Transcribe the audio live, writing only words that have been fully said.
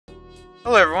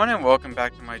Hello everyone and welcome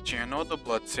back to my channel, The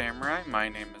Blood Samurai. My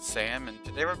name is Sam and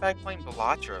today we're back playing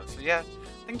Balatro. So yeah,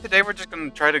 I think today we're just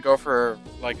going to try to go for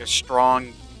like a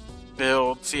strong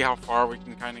build, see how far we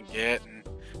can kind of get. And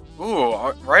ooh,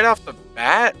 right off the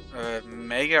bat,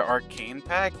 Mega Arcane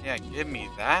Pack, yeah, give me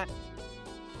that.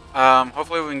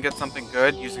 Hopefully we can get something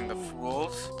good using the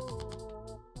Fools.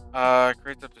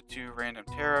 Creates up to 2 random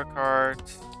tarot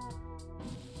cards.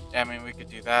 Yeah, I mean we could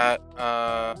do that.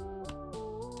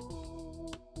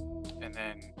 And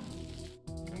then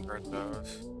convert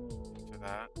those into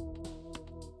that.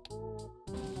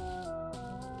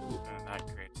 And that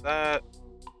creates that.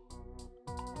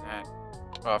 And that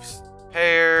buffs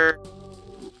pair.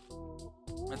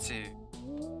 Let's see.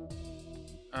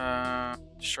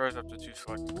 Destroys up to 2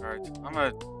 selected cards. I'm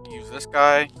gonna use this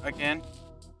guy again.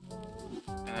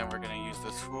 And then we're gonna use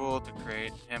this fool to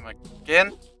create him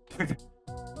again.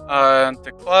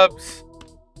 To clubs.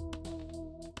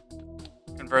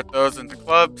 Convert those into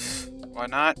clubs. Why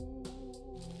not?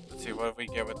 Let's see, what do we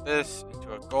get with this?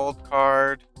 Into a gold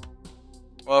card.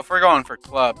 Well, if we're going for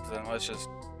clubs, then let's just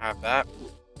have that.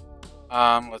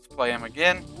 Let's play him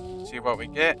again. See what we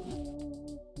get.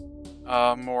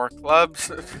 More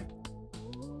clubs.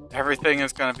 Everything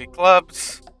is going to be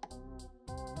clubs.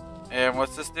 And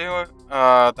what's this do?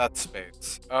 That's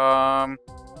spades. Well,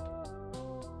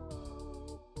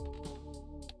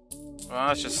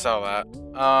 let's just sell that.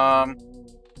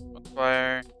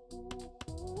 Multiplier.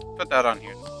 Put that on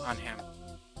here, on him.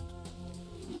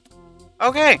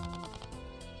 Okay.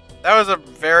 That was a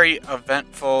very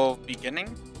eventful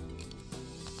beginning.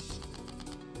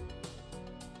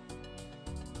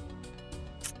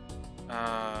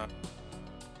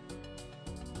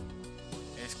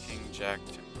 Ace, King, Jack.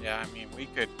 Yeah, I mean, we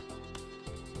could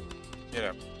get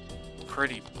a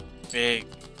pretty big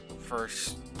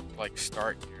first, like,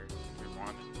 start here if we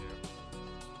wanted to.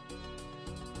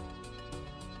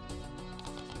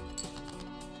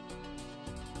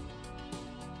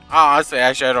 Oh, honestly,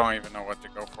 actually, I don't even know what to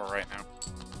go for right now.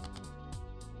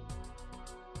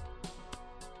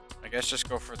 I guess just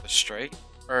go for the straight.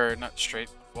 Or, not straight,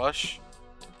 flush.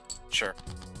 Sure.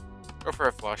 Go for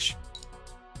a flush.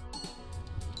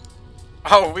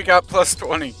 Oh, we got plus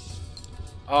 20.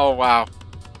 Oh, wow.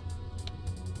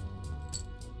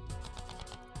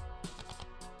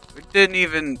 We didn't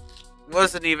even...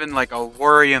 Wasn't even like a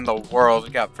worry in the world. We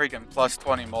got freaking plus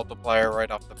 20 multiplier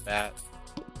right off the bat.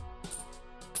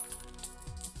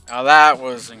 Now that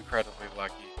was incredibly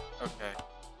lucky. Okay.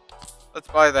 Let's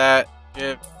buy that.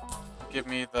 Give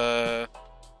me the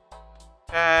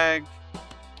tag.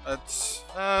 Let's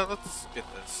get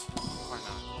this. Why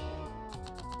not?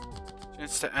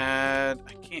 Chance to add.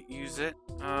 I can't use it.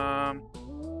 None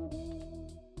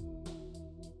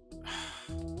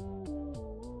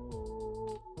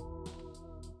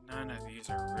of these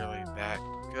are really that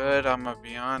good, I'm gonna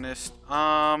be honest.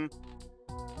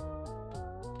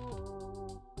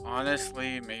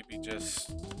 Honestly, maybe just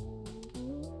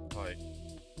like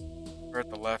convert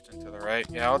the left into the right.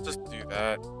 Yeah, I'll just do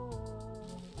that.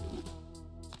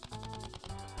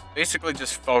 Basically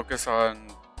just focus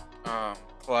on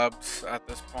clubs at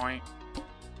this point.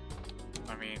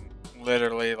 I mean,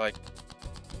 literally, like,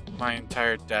 my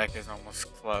entire deck is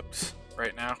almost clubs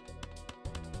right now.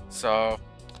 So,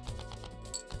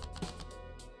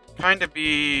 kind of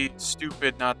be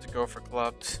stupid not to go for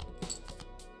clubs.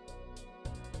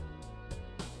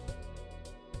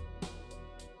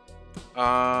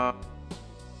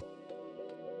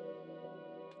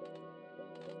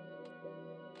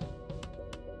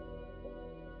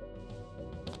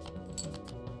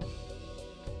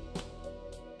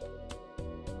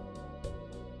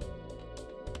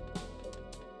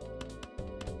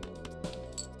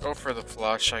 Go for the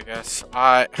flush, I guess.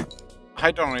 I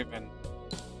don't even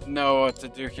know what to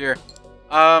do here.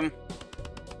 I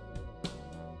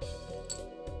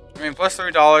mean, plus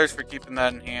 $3 for keeping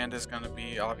that in hand is going to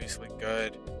be obviously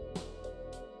good.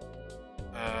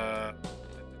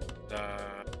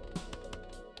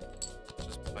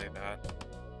 Just play that.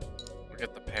 We'll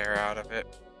get the pair out of it.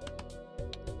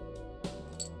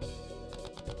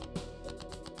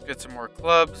 Get some more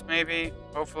clubs, maybe,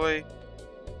 hopefully.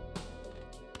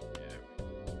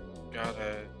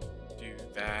 Gotta do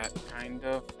that, kind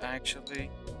of, actually.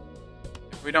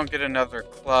 If we don't get another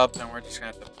club, then we're just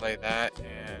gonna have to play that,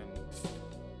 and...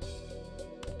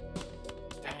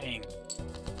 Dang.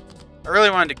 I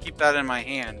really wanted to keep that in my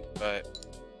hand, but...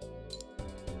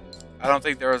 I don't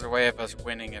think there was a way of us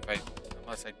winning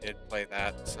unless I did play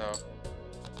that, so...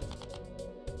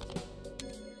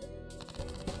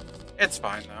 It's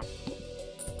fine, though.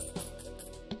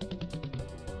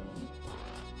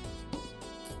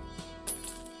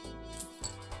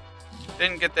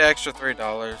 Didn't get the extra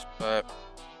 $3, but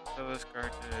fill this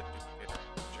card to duplicate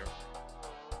a joke.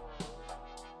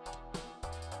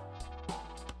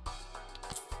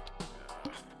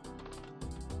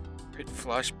 Great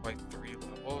flush by 3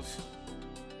 levels.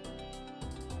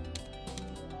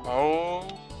 Oh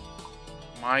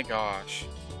my gosh.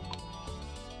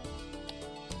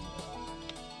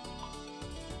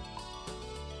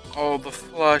 Oh, the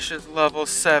flush is level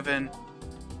 7.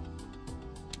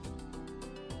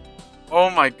 Oh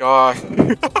my gosh.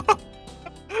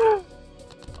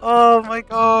 Oh my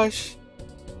gosh.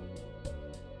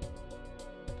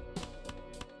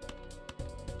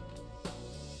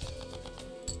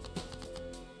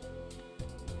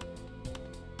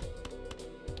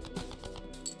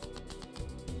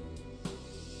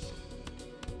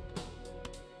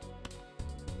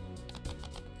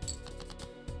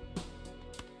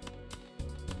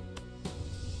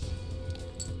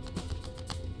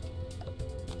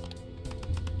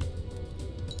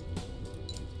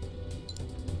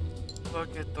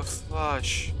 Look at the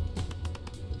flush.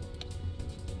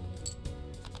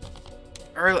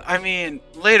 I mean,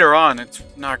 later on, it's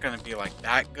not going to be like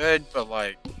that good, but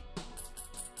like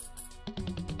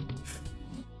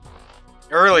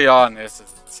early on, this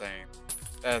is insane.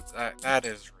 That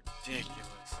is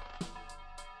ridiculous.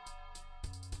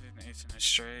 An ace and a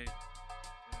straight.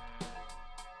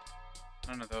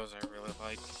 None of those I really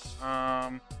like.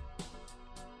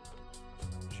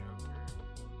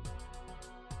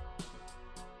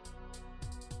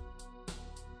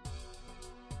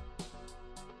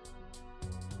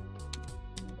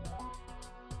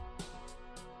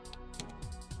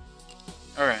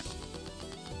 Alright.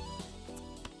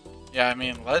 Yeah, I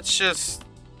mean, let's just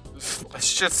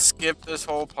skip this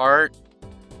whole part.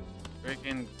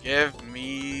 Freaking give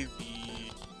me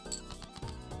the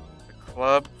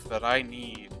club that I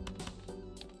need.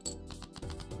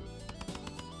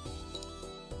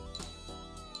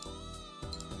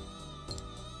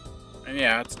 And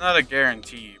yeah, it's not a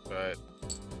guarantee, but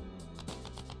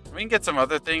we can get some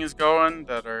other things going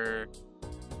that are...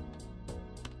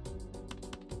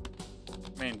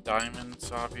 I mean,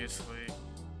 diamonds, obviously.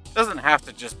 It doesn't have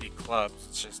to just be clubs.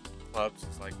 It's just clubs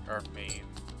is like our main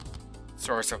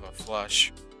source of a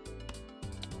flush.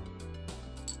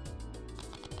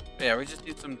 But yeah, we just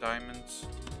need some diamonds.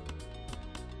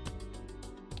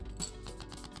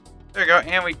 There you go,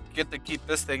 and we get to keep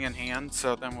this thing in hand,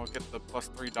 so then we'll get the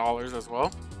plus $3 as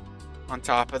well on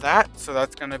top of that. So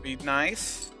that's gonna be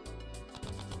nice.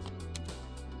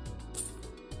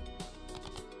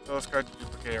 Those cards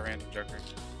duplicate a random joker.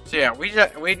 So yeah,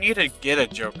 we need to get a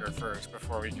joker first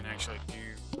before we can actually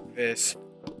do this.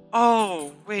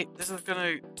 Oh wait, this is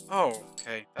gonna. Oh,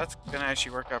 okay, that's gonna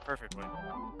actually work out perfectly.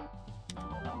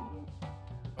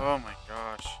 Oh my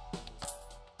gosh.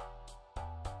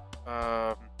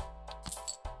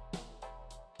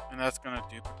 And that's gonna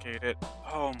duplicate it.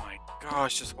 Oh my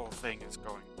gosh, this whole thing is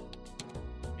going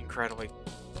incredibly.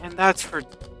 And that's for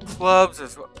clubs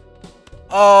as well.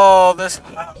 Oh, this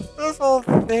whole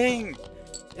thing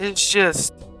is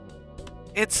just,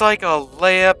 it's like a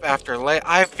layup after layup.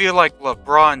 I feel like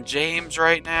LeBron James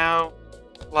right now.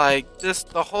 Like,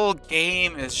 the whole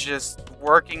game is just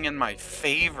working in my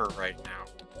favor right now.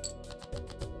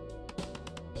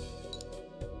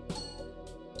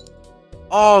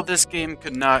 Oh, this game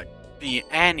could not be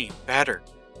any better.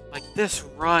 Like, this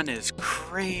run is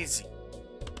crazy.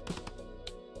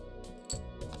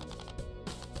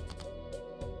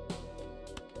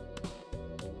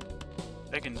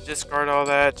 I can discard all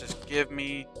that, just give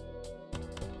me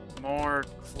more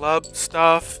club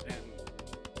stuff, and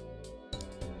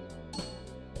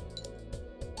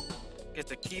get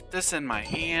to keep this in my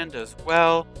hand as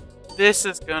well. This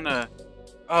is gonna...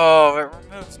 Oh, it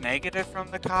removes negative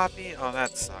from the copy? Oh,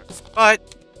 that sucks.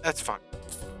 But, that's fine.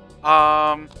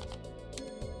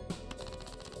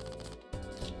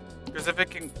 Because if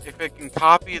it can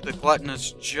copy the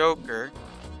Gluttonous Joker,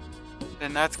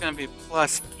 then that's gonna be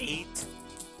plus 8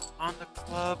 on the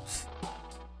clubs.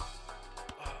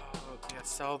 Oh, yeah,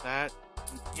 sell that.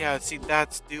 Yeah, see,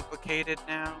 that's duplicated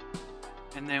now.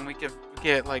 And then we could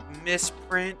get, like,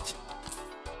 misprint.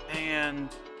 And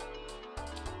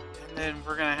then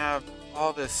we're gonna have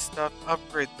all this stuff.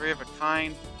 Upgrade 3 of a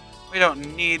kind. We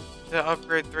don't need to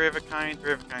upgrade 3 of a kind.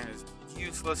 3 of a kind is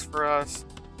useless for us.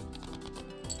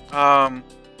 Oh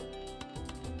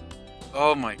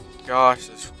my gosh,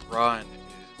 this run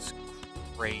is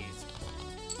crazy.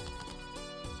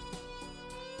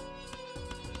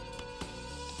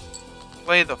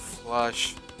 Play the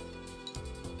flush.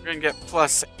 We're gonna get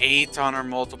plus 8 on our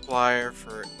multiplier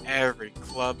for every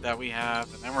club that we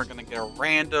have, and then we're gonna get a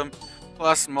random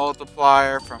plus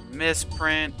multiplier from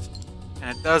misprint,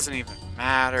 and it doesn't even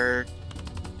matter.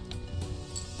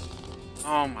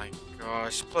 Oh my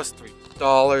gosh, plus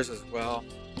 $3 as well.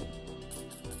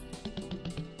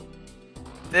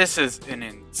 This is an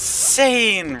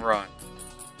insane run.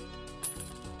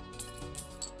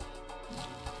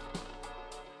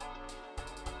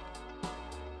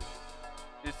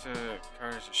 If the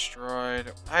card is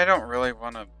destroyed, I don't really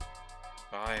want to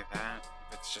buy that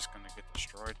if it's just going to get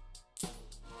destroyed.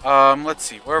 Let's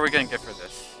see, what are we going to get for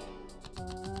this?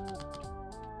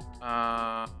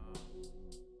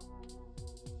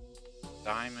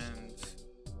 Diamonds.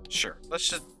 Sure, let's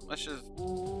just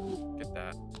get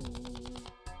that.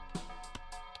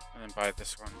 And then buy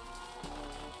this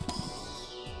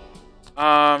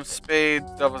one. Spade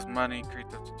doubles money,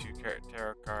 creates up to 2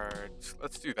 tarot cards.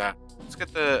 Let's do that. Let's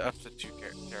get the up to 2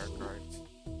 tarot cards.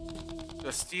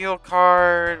 The steel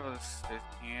card was his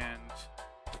hand.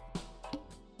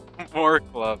 More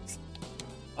clubs.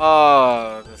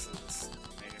 Oh, this is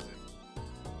amazing.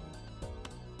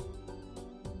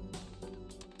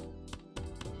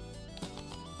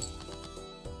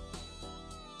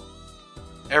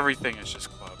 Everything is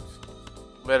just clubs.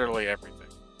 Literally everything.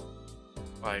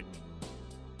 Like,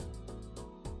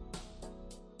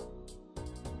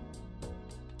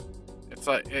 it's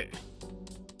like it.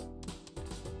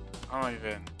 I don't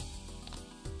even.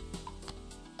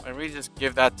 Like, we just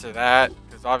give that to that,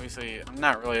 because obviously I'm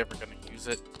not really ever going to use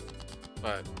it,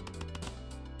 but...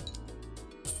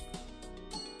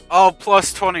 Oh,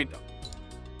 plus $20.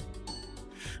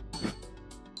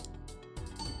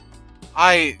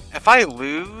 If I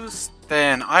lose,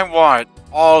 then I want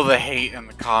all the hate in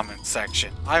the comments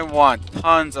section. I want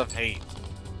tons of hate.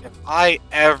 If I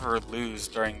ever lose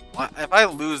if I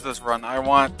lose this run, I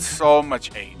want so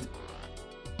much hate.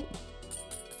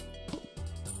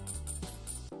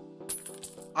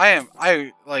 I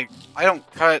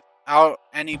don't cut out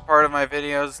any part of my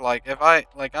videos. Like,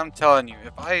 I'm telling you,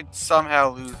 if I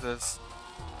somehow lose this,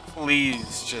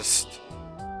 please just...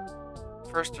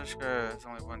 First discard, there's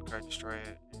only one card, destroy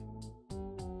it.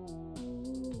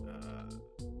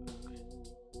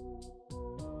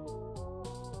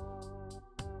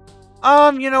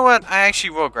 You know what? I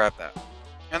actually will grab that.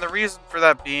 And the reason for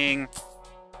that being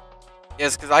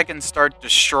is because I can start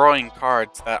destroying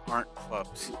cards that aren't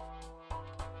clubs.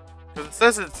 Because it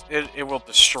says it will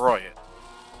destroy it.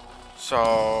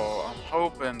 So I'm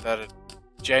hoping that it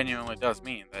genuinely does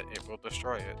mean that it will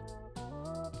destroy it.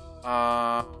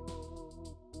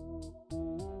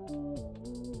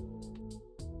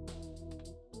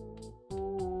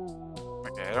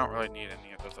 Okay, I don't really need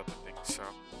any of those other things, so.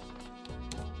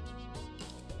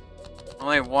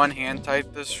 Only one hand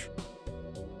type this.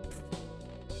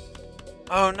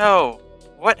 Oh no!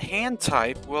 What hand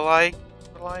type will I?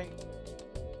 What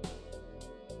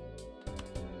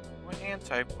hand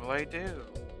type will I do?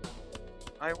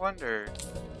 I wonder.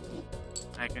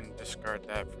 I can discard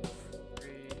that for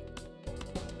free.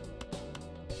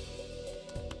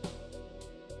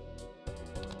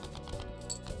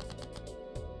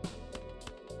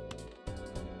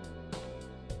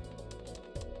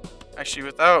 Actually,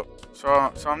 without.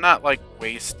 So I'm not, like,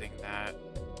 wasting that.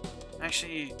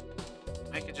 Actually,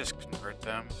 I could just convert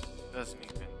them. It doesn't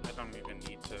even... I don't even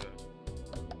need to,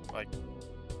 like...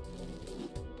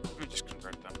 Let me just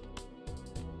convert them.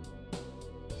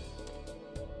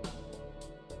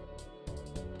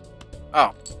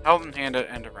 Oh, held in hand at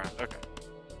end of round. Okay.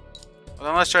 Well,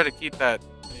 then let's try to keep that,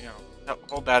 you know,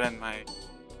 hold that in my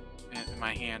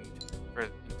hand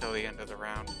until the end of the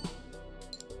round.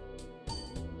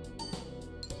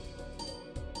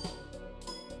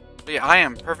 But yeah, I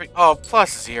am perfect. Oh,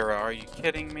 +0. Are you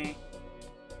kidding me?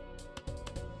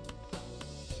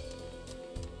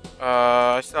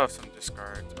 I still have some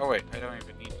discards. Oh wait, I don't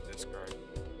even need to discard. So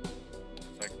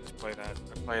I can just play that.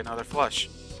 I play another flush.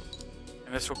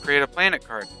 And this will create a planet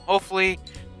card. Hopefully,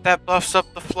 that buffs up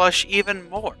the flush even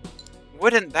more.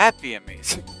 Wouldn't that be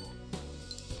amazing?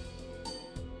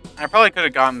 I probably could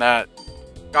have gotten that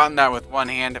with one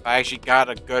hand if I actually got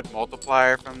a good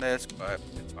multiplier from this, but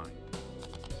it's fine.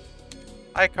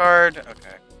 High card,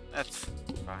 okay, that's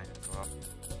fine as well.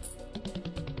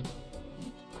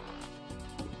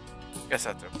 Guess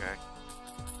that's okay.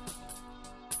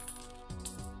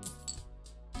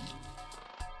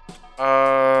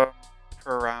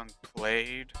 Per round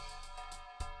played.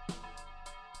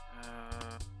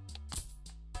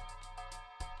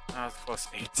 That's plus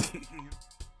 18.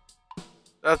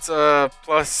 That's a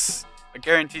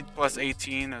guaranteed plus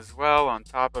 18 as well on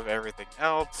top of everything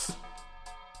else.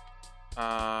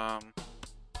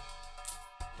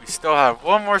 We still have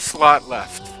one more slot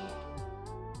left.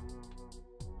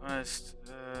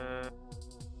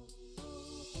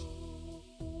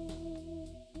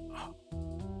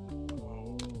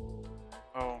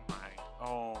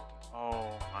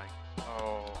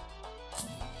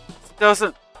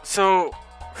 doesn't. So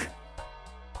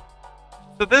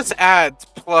this adds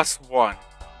 +1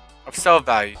 of sell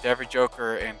value to every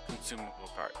Joker and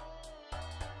consumable card.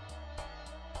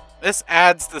 This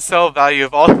adds the sell value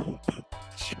of all Jokers.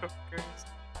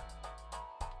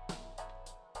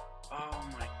 Oh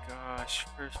my gosh!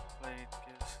 First plate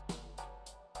gives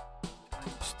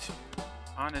 ×2.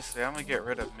 Honestly, I'm gonna get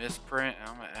rid of misprint and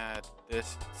I'm gonna add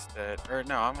this instead. Or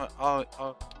no,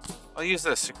 I'll use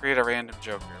this to create a random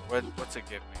Joker. What's it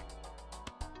give me?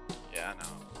 Yeah, no,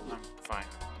 I'm fine.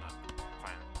 I'm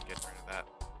fine getting rid of that.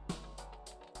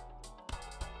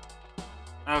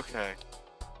 Okay.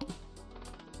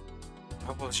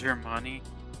 Doubles your money.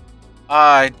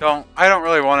 I don't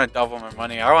really want to double my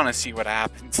money. I want to see what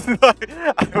happens.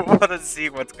 I want to see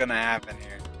what's gonna happen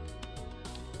here.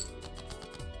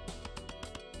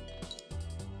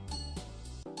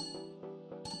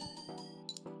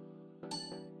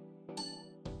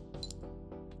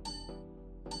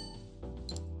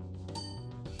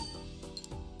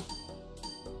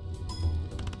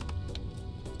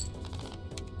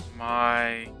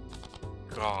 My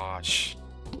gosh.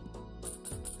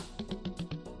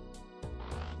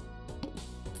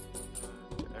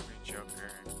 Every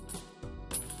Joker.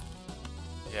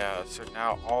 Yeah, so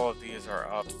now all of these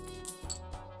are up.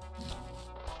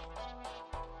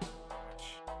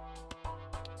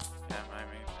 Yeah, I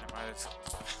mean, I might as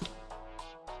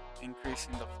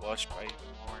increasing the flush by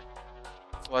even more.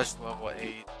 Flush level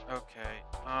 8. Okay.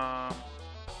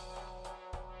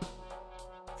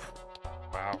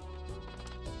 Wow.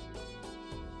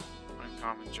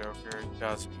 Uncommon Joker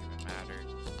doesn't even matter.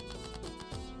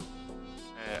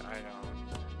 I don't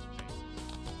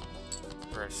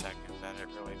think for a second that it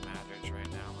really matters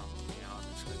right now, I'm gonna be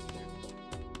honest with you.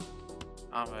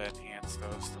 I'm gonna enhance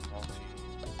those to multi.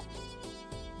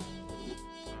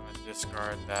 I'm gonna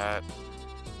discard that.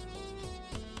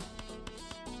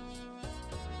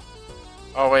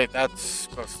 Oh wait, that's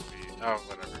supposed to be, oh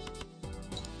whatever.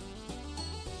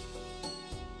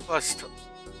 Plus,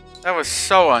 that was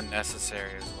so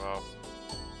unnecessary as well.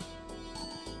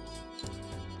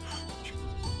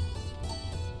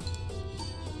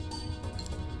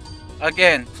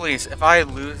 Again, please, if I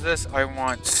lose this, I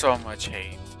want so much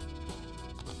hate.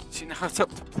 See, now it's up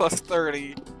to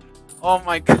 +30. Oh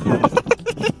my god.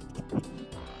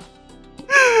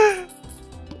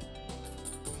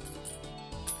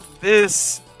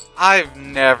 This, I've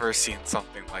never seen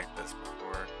something like this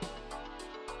before.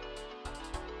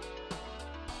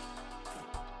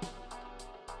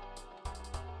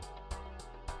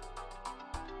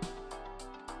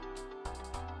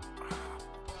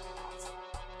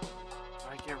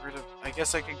 I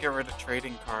guess I could get rid of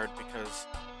trading card because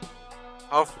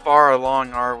how far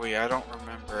along are we? I don't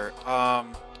remember.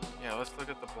 Yeah, let's look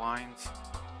at the blinds.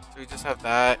 So we just have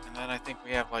that, and then I think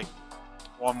we have like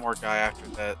one more guy after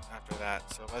that.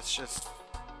 So let's just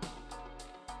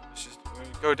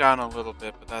go down a little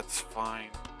bit, but that's fine.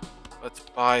 Let's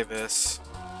buy this.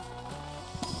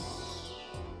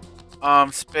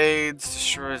 Spades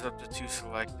destroys up to 2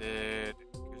 selected.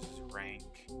 Here's his rank.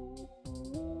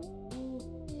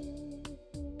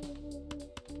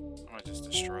 I'm gonna just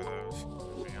destroy those.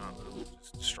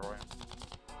 Just destroy them.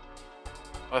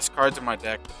 Less cards in my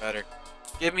deck, the better.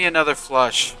 Give me another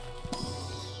flush.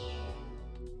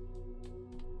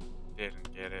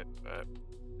 Didn't get it, but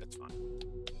it's fine.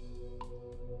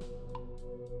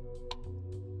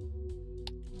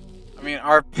 I mean,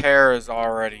 our pair is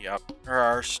already up, or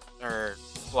our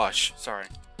flush. Sorry,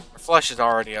 our flush is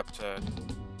already up to,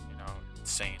 you know,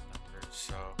 insane numbers.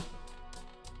 So,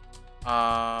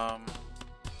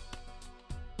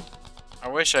 I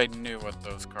wish I knew what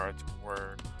those cards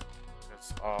were,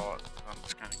 because I'm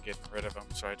just kind of getting rid of them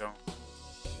so I don't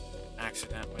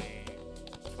accidentally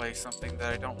play something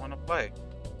that I don't want to play.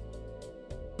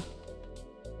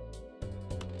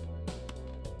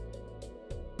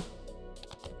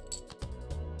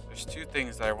 There's 2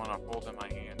 things that I want to hold in my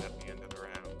hand at the end of the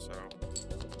round, so.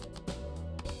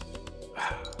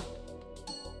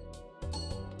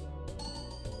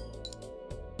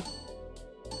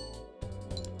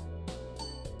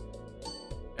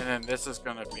 And then this is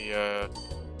gonna be a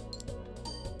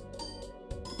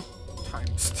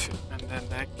 ×2, and then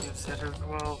that gives it as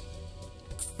well.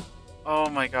 Oh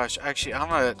my gosh, actually I'm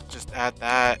gonna just add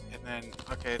that, and then,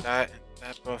 okay, that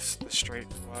buffs the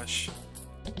straight flush.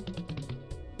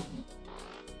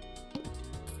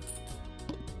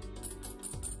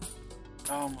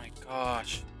 Oh my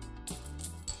gosh.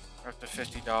 We're up to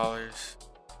 $50.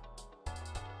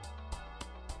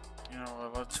 You know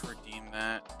what, let's redeem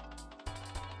that.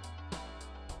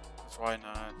 Why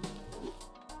not?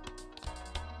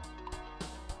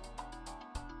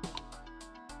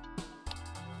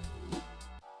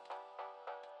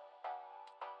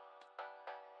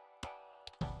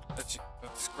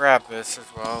 let's grab this as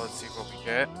well. Let's see what we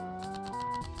get.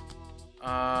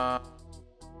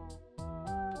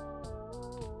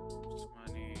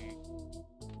 Money.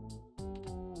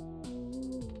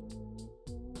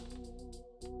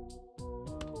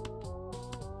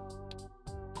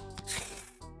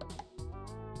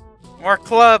 More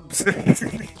clubs. Let's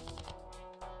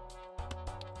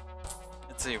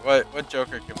see what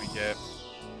Joker can we get?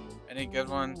 Any good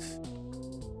ones?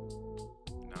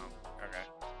 No. Okay.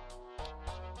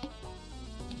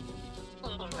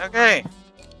 Okay.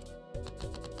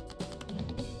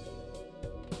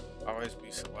 Always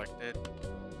be selected.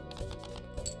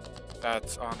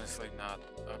 That's honestly not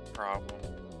a problem.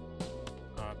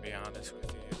 I'll be honest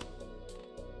with you.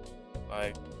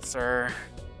 Like, sir.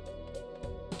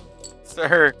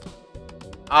 Sir.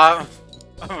 I'm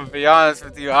gonna be honest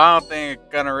with you. I don't think it's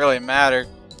gonna really matter.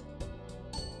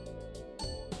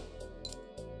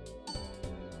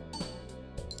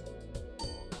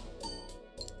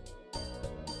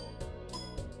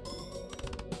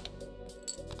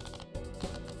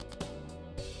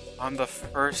 On the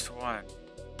first one,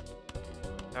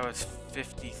 that was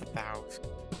 50,000.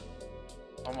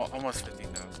 Almost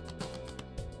 50,000.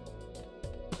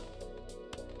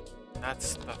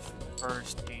 That's the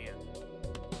first hand.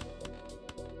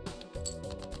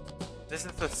 This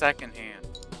is the second hand.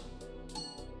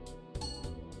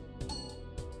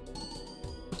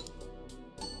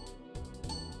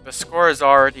 The score is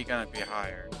already gonna be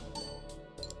higher.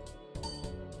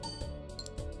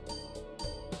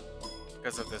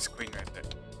 Because of this queen right there.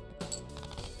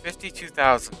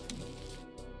 52,000.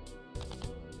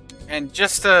 And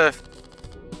just to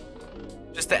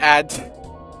add.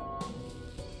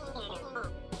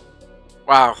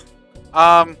 Wow.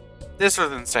 This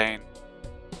was insane.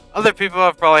 Other people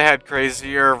have probably had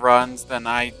crazier runs than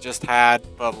I just had,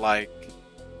 but like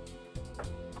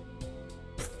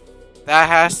that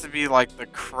has to be like the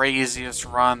craziest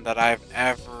run that I've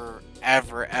ever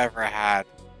had.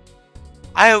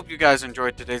 I hope you guys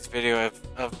enjoyed today's video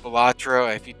of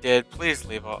Balatro. If you did, please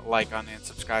leave a like on it and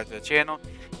subscribe to the channel.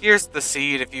 Here's the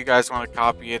seed if you guys want to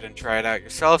copy it and try it out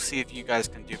yourself. See if you guys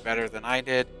can do better than I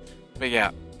did. But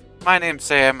yeah, my name's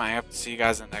Sam. I hope to see you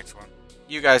guys in the next one.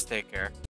 You guys take care.